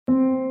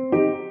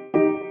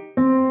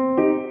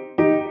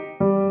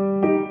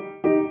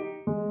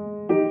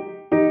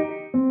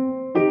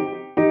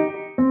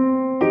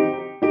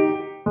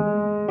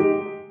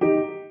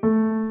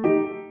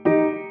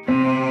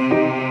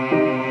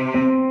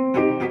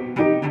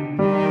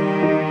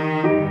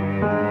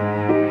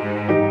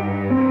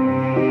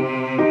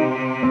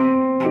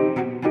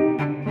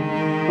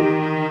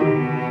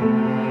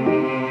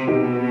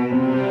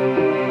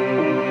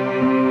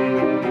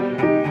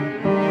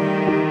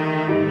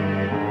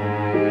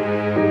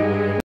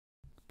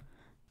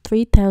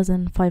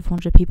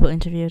3,500 people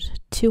interviewed,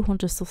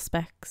 200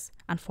 suspects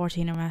and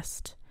 14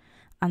 arrests,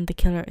 and the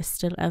killer is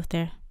still out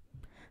there.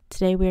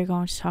 Today we are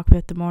going to talk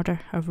about the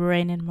murder of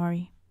Raonaid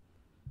Murray.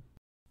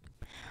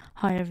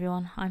 Hi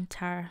everyone, I'm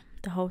Tara,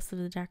 the host of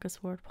the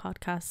Darkest Word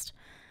podcast,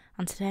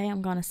 and today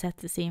I'm going to set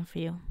the scene for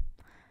you.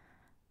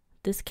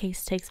 This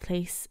case takes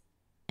place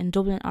in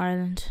Dublin,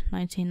 Ireland,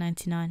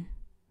 1999.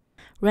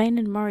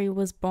 Raonaid Murray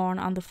was born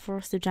on the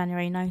 1st of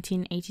January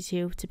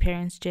 1982 to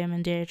parents Jim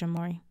and Deirdre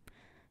Murray.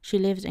 She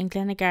lived in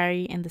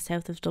Glenagarry in the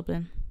south of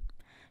Dublin.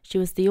 She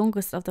was the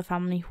youngest of the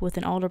family with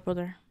an older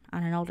brother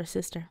and an older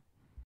sister.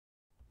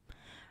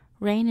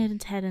 Raonaid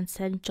attended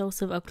St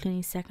Joseph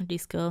O'Clooney Secondary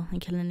School in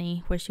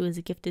Killiney, where she was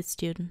a gifted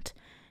student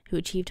who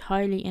achieved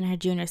highly in her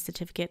junior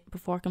certificate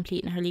before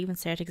completing her Leaving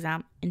Cert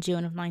exam in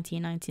June of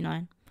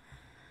 1999.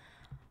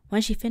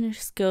 When she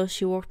finished school,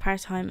 she worked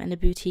part-time in a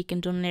boutique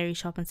in Dún Laoghaire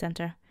shopping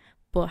centre,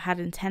 but had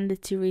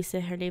intended to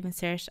resit her Leaving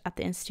Cert at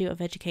the Institute of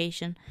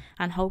Education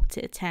and hoped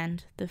to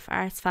attend the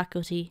Arts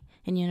faculty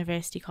in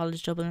University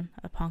College Dublin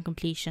upon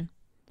completion.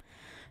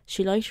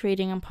 She liked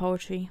reading and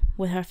poetry,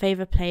 with her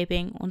favourite play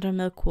being Under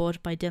Milk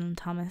Wood by Dylan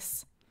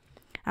Thomas,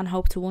 and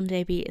hoped to one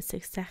day be a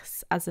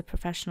success as a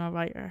professional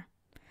writer.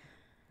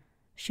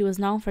 She was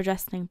known for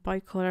dressing in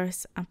bright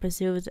colours and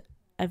pursued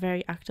a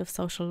very active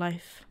social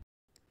life.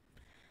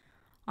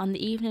 On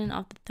the evening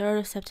of the 3rd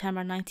of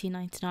September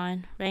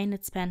 1999,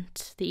 Raonaid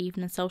spent the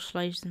evening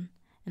socialising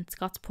in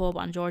Scott's pub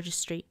on George's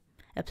Street,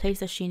 a place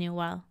that she knew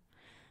well.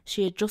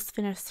 She had just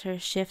finished her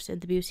shift in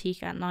the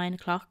boutique at 9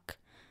 o'clock.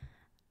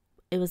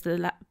 It was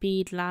the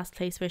last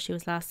place where she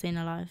was last seen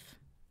alive.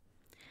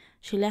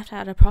 She left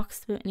at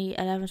approximately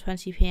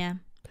 11:20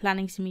 p.m,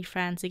 planning to meet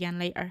friends again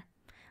later,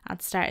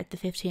 and started the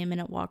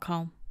 15-minute walk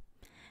home.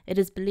 It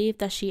is believed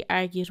that she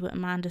argued with a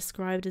man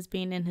described as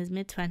being in his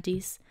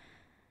mid-20s,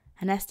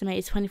 an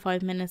estimated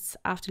 25 minutes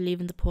after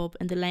leaving the pub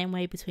in the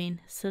laneway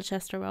between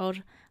Silchester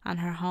Road and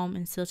her home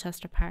in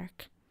Silchester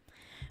Park.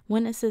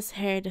 Witnesses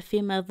heard a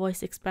female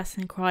voice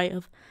expressing a cry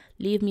of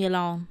 "Leave me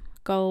alone,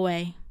 go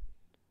away."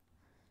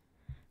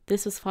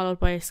 This was followed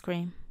by a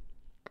scream.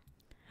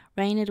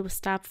 Raonaid was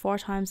stabbed 4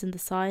 times in the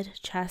side,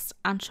 chest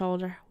and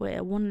shoulder with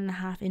a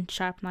 1.5-inch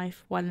sharp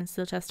knife while in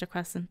Silchester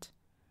Crescent.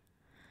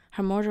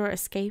 Her murderer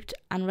escaped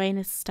and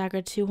Raonaid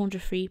staggered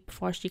 200 feet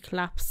before she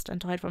collapsed and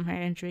died from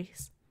her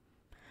injuries.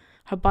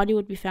 Her body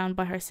would be found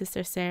by her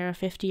sister Sarah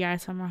 50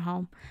 yards from her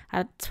home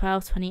at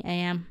 12:20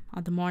 a.m.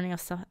 on the morning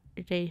of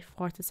Saturday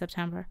 4th of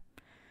September.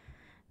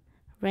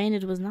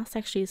 Raonaid was not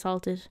sexually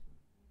assaulted,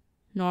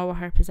 nor were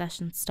her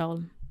possessions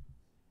stolen.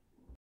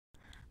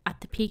 At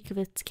the peak of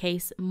its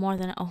case, more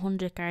than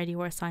 100 Gardaí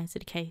were assigned to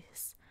the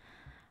case.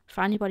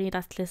 For anybody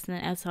that's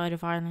listening outside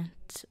of Ireland,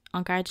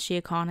 An Garda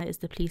Síochána is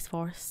the police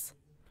force.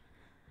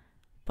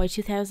 By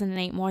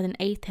 2008, more than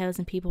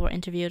 8,000 people were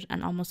interviewed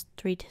and almost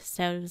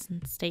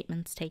 3,000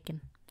 statements taken.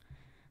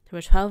 There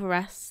were 12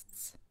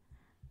 arrests,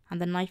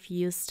 and the knife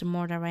used to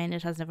murder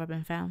Raonaid has never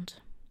been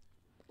found.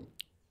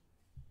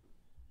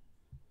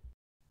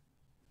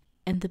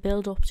 In the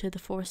build-up to the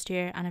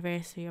 1st-year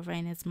anniversary of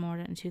Raonaid's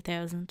murder in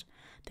 2000,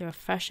 there were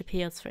fresh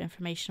appeals for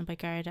information by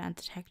Garda and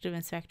Detective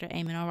Inspector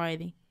Eamon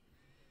O'Reilly.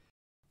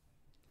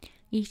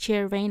 Each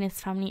year, Raonaid's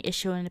family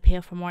issue an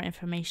appeal for more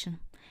information.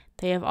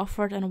 They have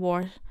offered an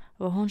award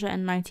of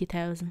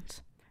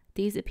 190,000.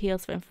 These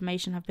appeals for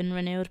information have been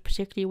renewed,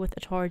 particularly with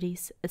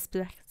authorities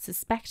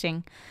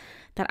suspecting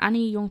that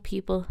any young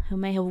people who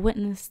may have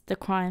witnessed the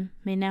crime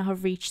may now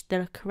have reached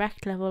the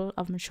correct level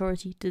of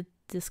maturity to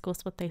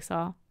discuss what they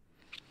saw.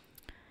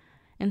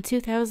 In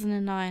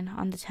 2009,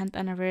 on the 10th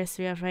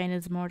anniversary of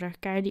Raonaid's murder,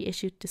 Gardaí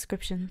issued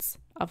descriptions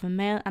of a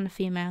male and a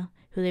female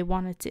who they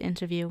wanted to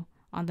interview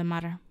on the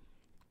matter.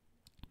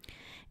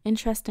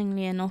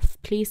 Interestingly enough,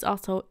 police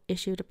also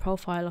issued a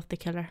profile of the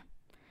killer.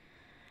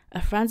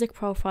 A forensic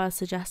profile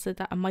suggested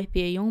that it might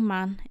be a young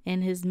man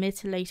in his mid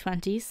to late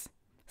 20s,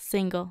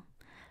 single,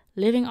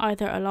 living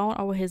either alone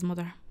or with his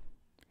mother.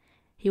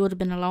 He would have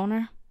been a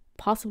loner,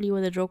 possibly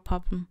with a drug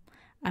problem,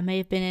 and may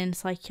have been in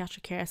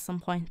psychiatric care at some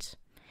point.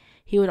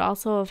 He would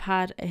also have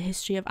had a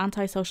history of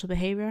antisocial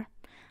behaviour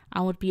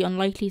and would be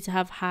unlikely to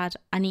have had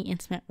any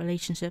intimate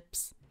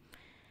relationships.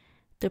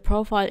 The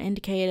profile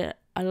indicated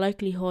a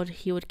likelihood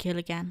he would kill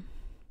again.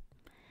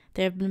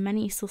 There have been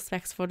many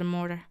suspects for the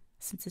murder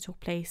since it took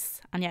place,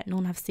 and yet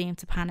none have seemed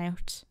to pan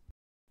out.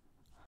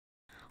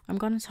 I'm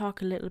going to talk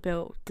a little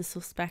about the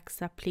suspects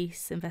that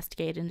police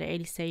investigated in the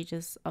early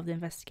stages of the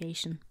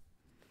investigation.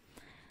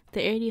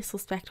 The earliest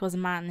suspect was a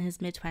man in his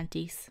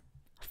mid-20s,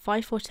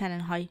 5'10" in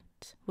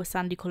height, with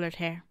sandy coloured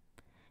hair,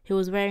 who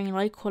was wearing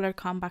light coloured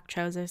combat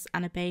trousers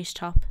and a beige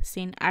top,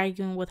 seen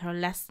arguing with her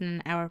less than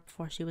an hour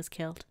before she was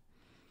killed.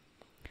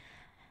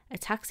 A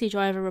taxi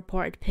driver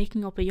reported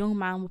picking up a young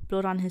man with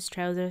blood on his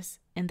trousers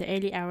in the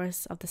early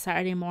hours of the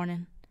Saturday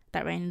morning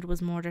that Raonaid was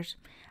murdered,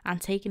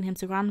 and taking him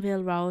to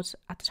Granville Road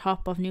at the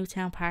top of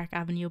Newtown Park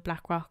Avenue,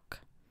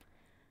 Blackrock.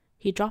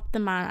 He dropped the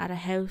man at a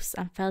house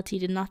and felt he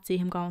did not see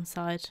him go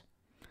inside.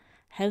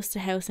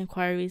 House-to-house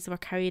inquiries were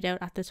carried out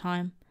at the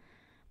time,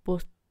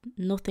 but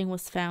nothing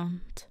was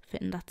found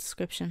fitting that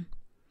description.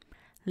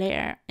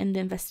 Later in the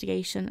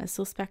investigation, a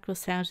suspect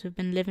was found to have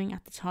been living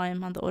at the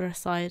time on the other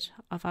side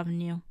of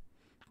Avenue.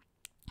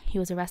 He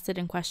was arrested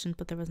and questioned,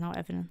 but there was no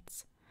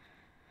evidence.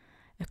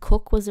 A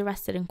cook was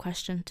arrested and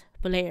questioned,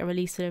 but later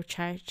released without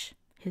charge.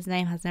 His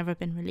name has never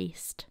been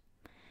released.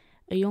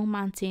 A young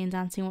man seen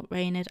dancing with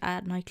Raonaid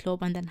at a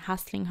nightclub and then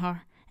hassling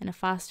her in a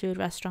fast food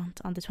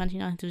restaurant on the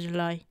 29th of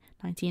July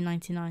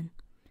 1999.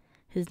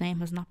 His name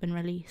has not been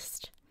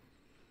released.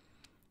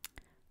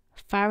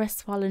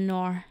 Faris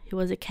Noor, who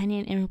was a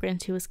Kenyan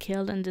immigrant who was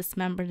killed and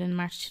dismembered in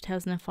March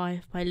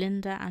 2005 by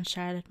Linda and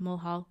Charlotte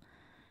Mulhall,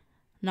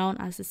 known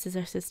as the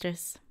Scissor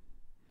Sisters,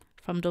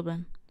 from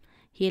Dublin.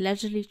 He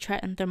allegedly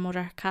threatened their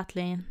mother,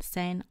 Kathleen,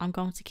 saying, "I'm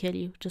going to kill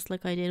you, just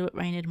like I did with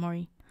Raonaid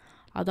Murray,"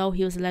 although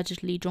he was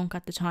allegedly drunk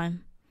at the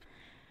time.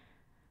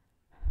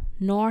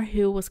 Noor,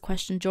 who was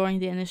questioned during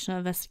the initial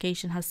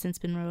investigation, has since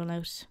been ruled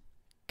out.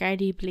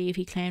 Garda believe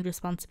he claimed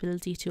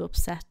responsibility to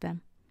upset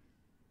them.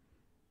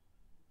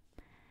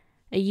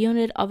 A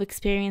unit of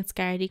experienced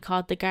Garda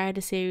called the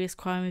Garda Serious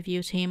Crime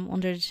Review Team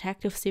under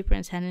Detective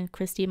Superintendent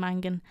Christy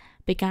Mangan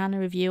began a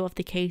review of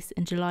the case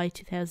in July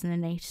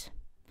 2008.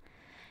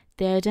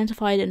 They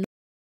identified a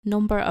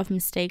number of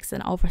mistakes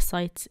and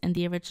oversights in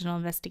the original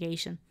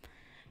investigation.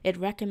 It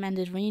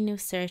recommended renewed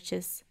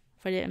searches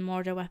for the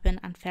murder weapon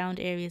and found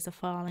areas of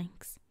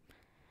fallings.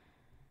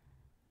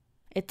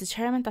 It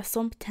determined that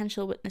some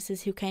potential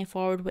witnesses who came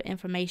forward with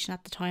information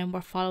at the time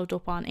were followed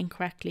up on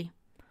incorrectly.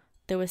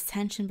 There was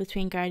tension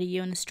between Garda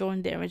units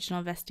during the original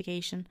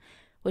investigation,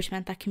 which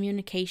meant that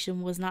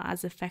communication was not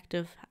as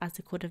effective as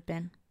it could have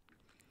been.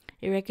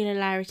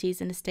 Irregularities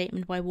in the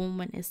statement by one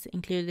witness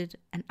included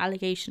an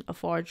allegation of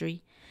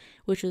forgery,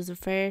 which was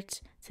referred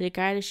to the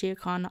Garda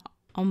Síochána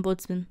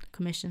Ombudsman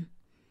Commission.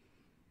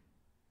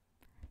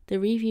 The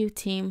review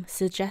team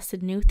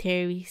suggested new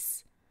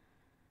theories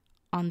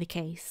on the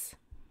case.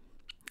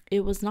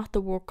 It was not the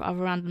work of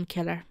a random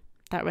killer,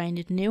 that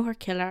Raonaid knew her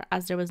killer,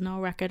 as there was no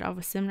record of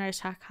a similar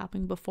attack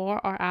happening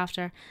before or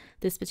after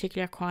this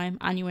particular crime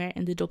anywhere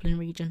in the Dublin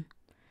region.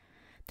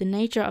 The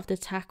nature of the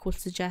attack would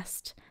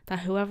suggest that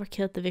whoever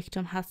killed the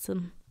victim had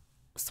some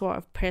sort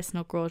of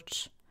personal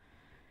grudge.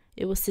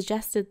 It was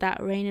suggested that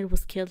Raonaid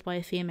was killed by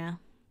a female.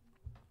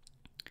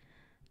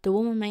 The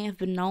woman may have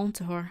been known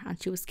to her,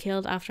 and she was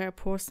killed after a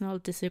personal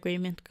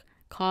disagreement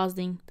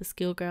causing the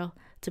schoolgirl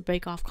to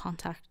break off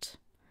contact.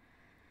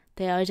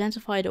 They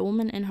identified a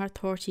woman in her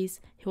 30s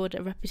who had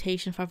a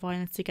reputation for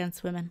violence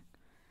against women.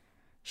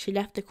 She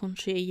left the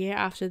country a year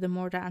after the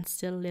murder and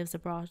still lives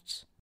abroad.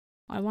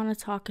 I want to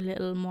talk a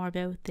little more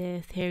about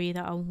the theory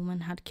that a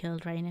woman had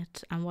killed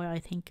Raonaid and why I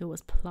think it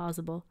was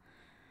plausible.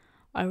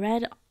 I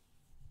read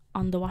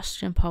on the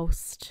Washington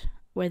Post,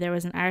 where there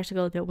was an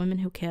article about women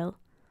who kill,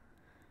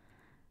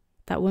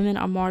 that women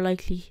are more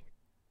likely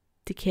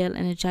to kill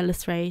in a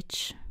jealous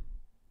rage.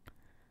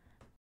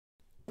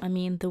 I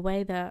mean, the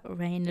way that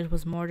Raonaid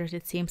was murdered,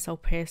 it seems so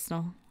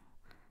personal,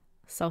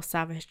 so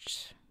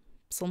savage.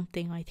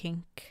 Something I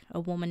think a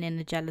woman in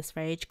a jealous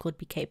rage could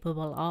be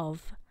capable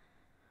of.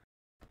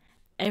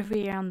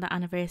 Every year on the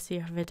anniversary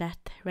of her death,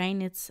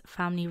 Raonaid's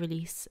family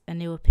release a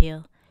new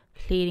appeal,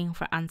 pleading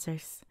for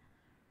answers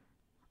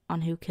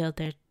on who killed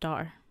their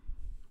daughter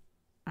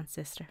and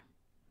sister.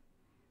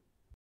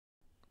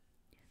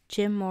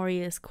 Jim Murray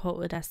is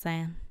quoted as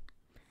saying,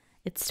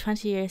 "It's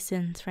 20 years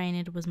since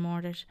Raonaid was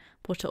murdered,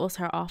 but to us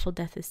her awful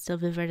death is still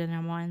vivid in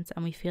our minds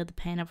and we feel the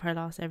pain of her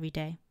loss every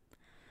day.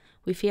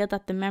 We feel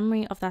that the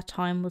memory of that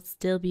time will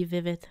still be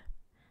vivid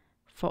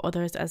for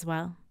others as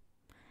well.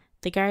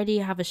 The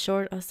Gardaí have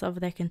assured us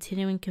of their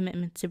continuing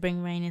commitment to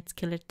bring Raonaid's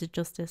killer to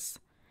justice,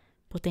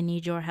 but they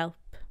need your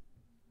help.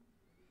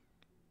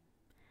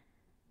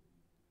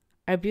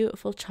 Our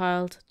beautiful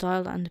child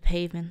died on the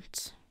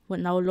pavement, with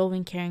no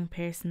loving, caring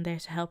person there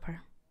to help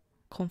her,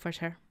 comfort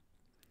her.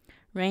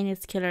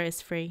 Raonaid's killer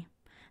is free.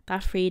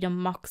 That freedom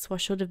mocks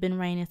what should have been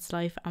Raonaid's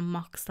life and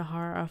mocks the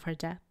horror of her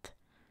death.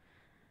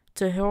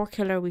 To her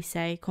killer we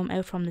say, come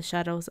out from the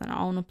shadows and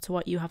own up to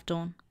what you have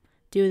done.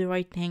 Do the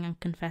right thing and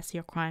confess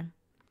your crime."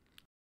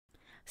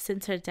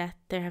 Since her death,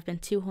 there have been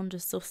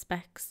 200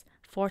 suspects,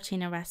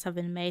 14 arrests have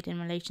been made in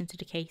relation to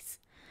the case,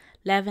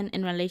 11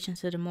 in relation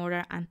to the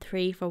murder and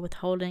 3 for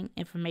withholding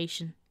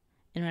information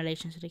in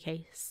relation to the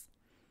case.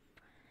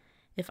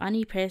 If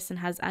any person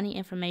has any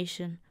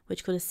information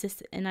which could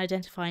assist in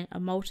identifying a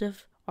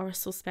motive or a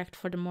suspect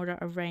for the murder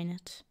of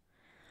Raonaid,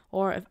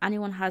 or if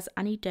anyone has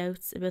any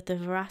doubts about the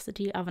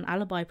veracity of an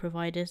alibi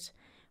provided,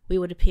 we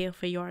would appeal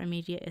for your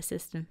immediate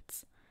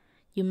assistance.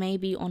 You may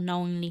be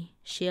unknowingly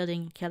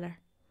shielding a killer.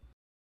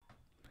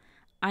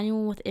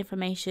 Anyone with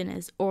information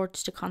is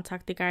urged to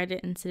contact the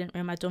Garda Incident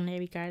Room at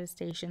Dunleary Garda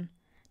Station,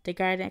 the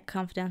Garda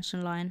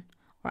Confidential Line,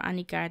 or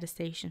any Garda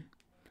station.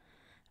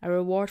 A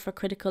reward for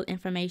critical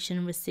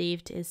information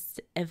received is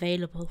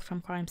available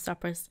from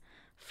Crimestoppers.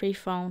 Free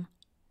phone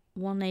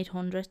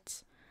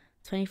 1800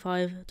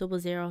 25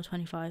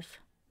 0025.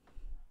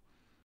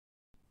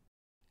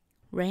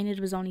 Raonaid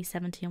was only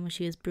 17 when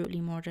she was brutally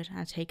murdered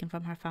and taken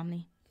from her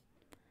family.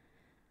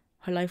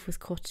 Her life was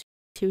cut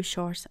too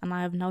short, and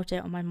I have no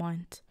doubt in my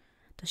mind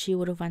that she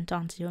would have went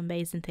on to do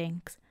amazing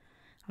things,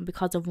 and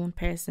because of one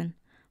person,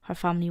 her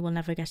family will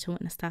never get to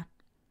witness that.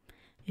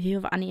 If you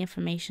have any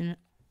information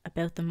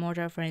about the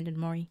murder of Raonaid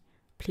Murray,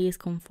 please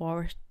come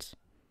forward.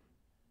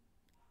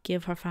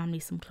 Give her family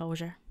some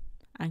closure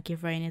and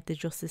give Raonaid the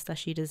justice that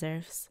she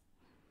deserves.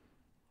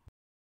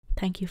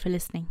 Thank you for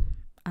listening,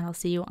 and I'll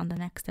see you on the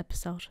next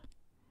episode.